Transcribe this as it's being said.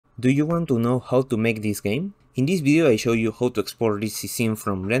Do you want to know how to make this game? In this video I show you how to export this scene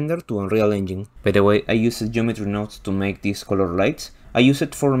from Render to Unreal Engine. By the way, I used geometry nodes to make these color lights. I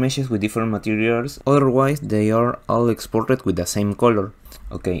used 4 meshes with different materials, otherwise they are all exported with the same color.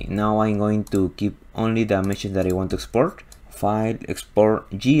 Okay, now I'm going to keep only the meshes that I want to export. File,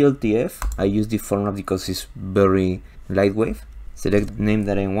 export, GLTf. I use this format because it's very lightweight. Select the name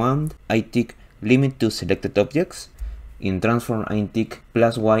that I want. I tick limit to selected objects. In transform I tick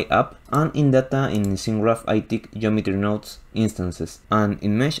 +Y up, and in data in scene graph I tick geometry nodes instances, and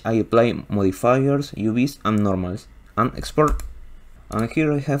in mesh I apply modifiers, UVs and normals, and export. And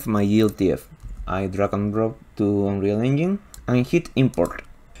here I have my GLTf. I drag and drop to Unreal Engine and hit import.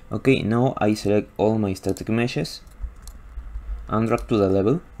 Okay, now I select all my static meshes and drag to the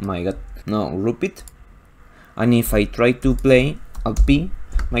level. My god. Now repeat. And if I try to play Alt P,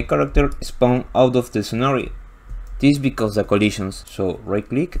 my character spawn out of the scenario. This is because the collisions, so right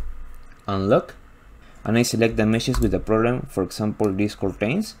click, unlock, and I select the meshes with the problem, for example these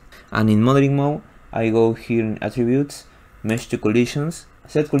curtains, and in modeling mode I go here in attributes, mesh to collisions,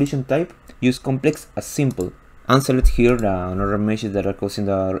 set collision type, use complex as simple, and select here the another meshes that are causing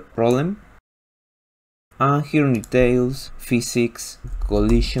the problem, and here in details, physics,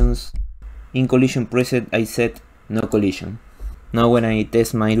 collisions, in collision preset I set no collision. Now when I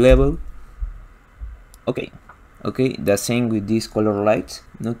test my level, Okay, the same with these color lights.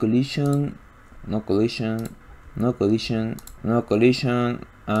 No collision, no collision, no collision, no collision,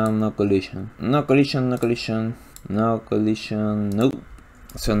 and no collision. No collision, no collision, no collision, no.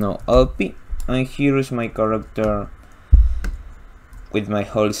 So now LP, and here is my character with my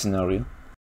whole scenario.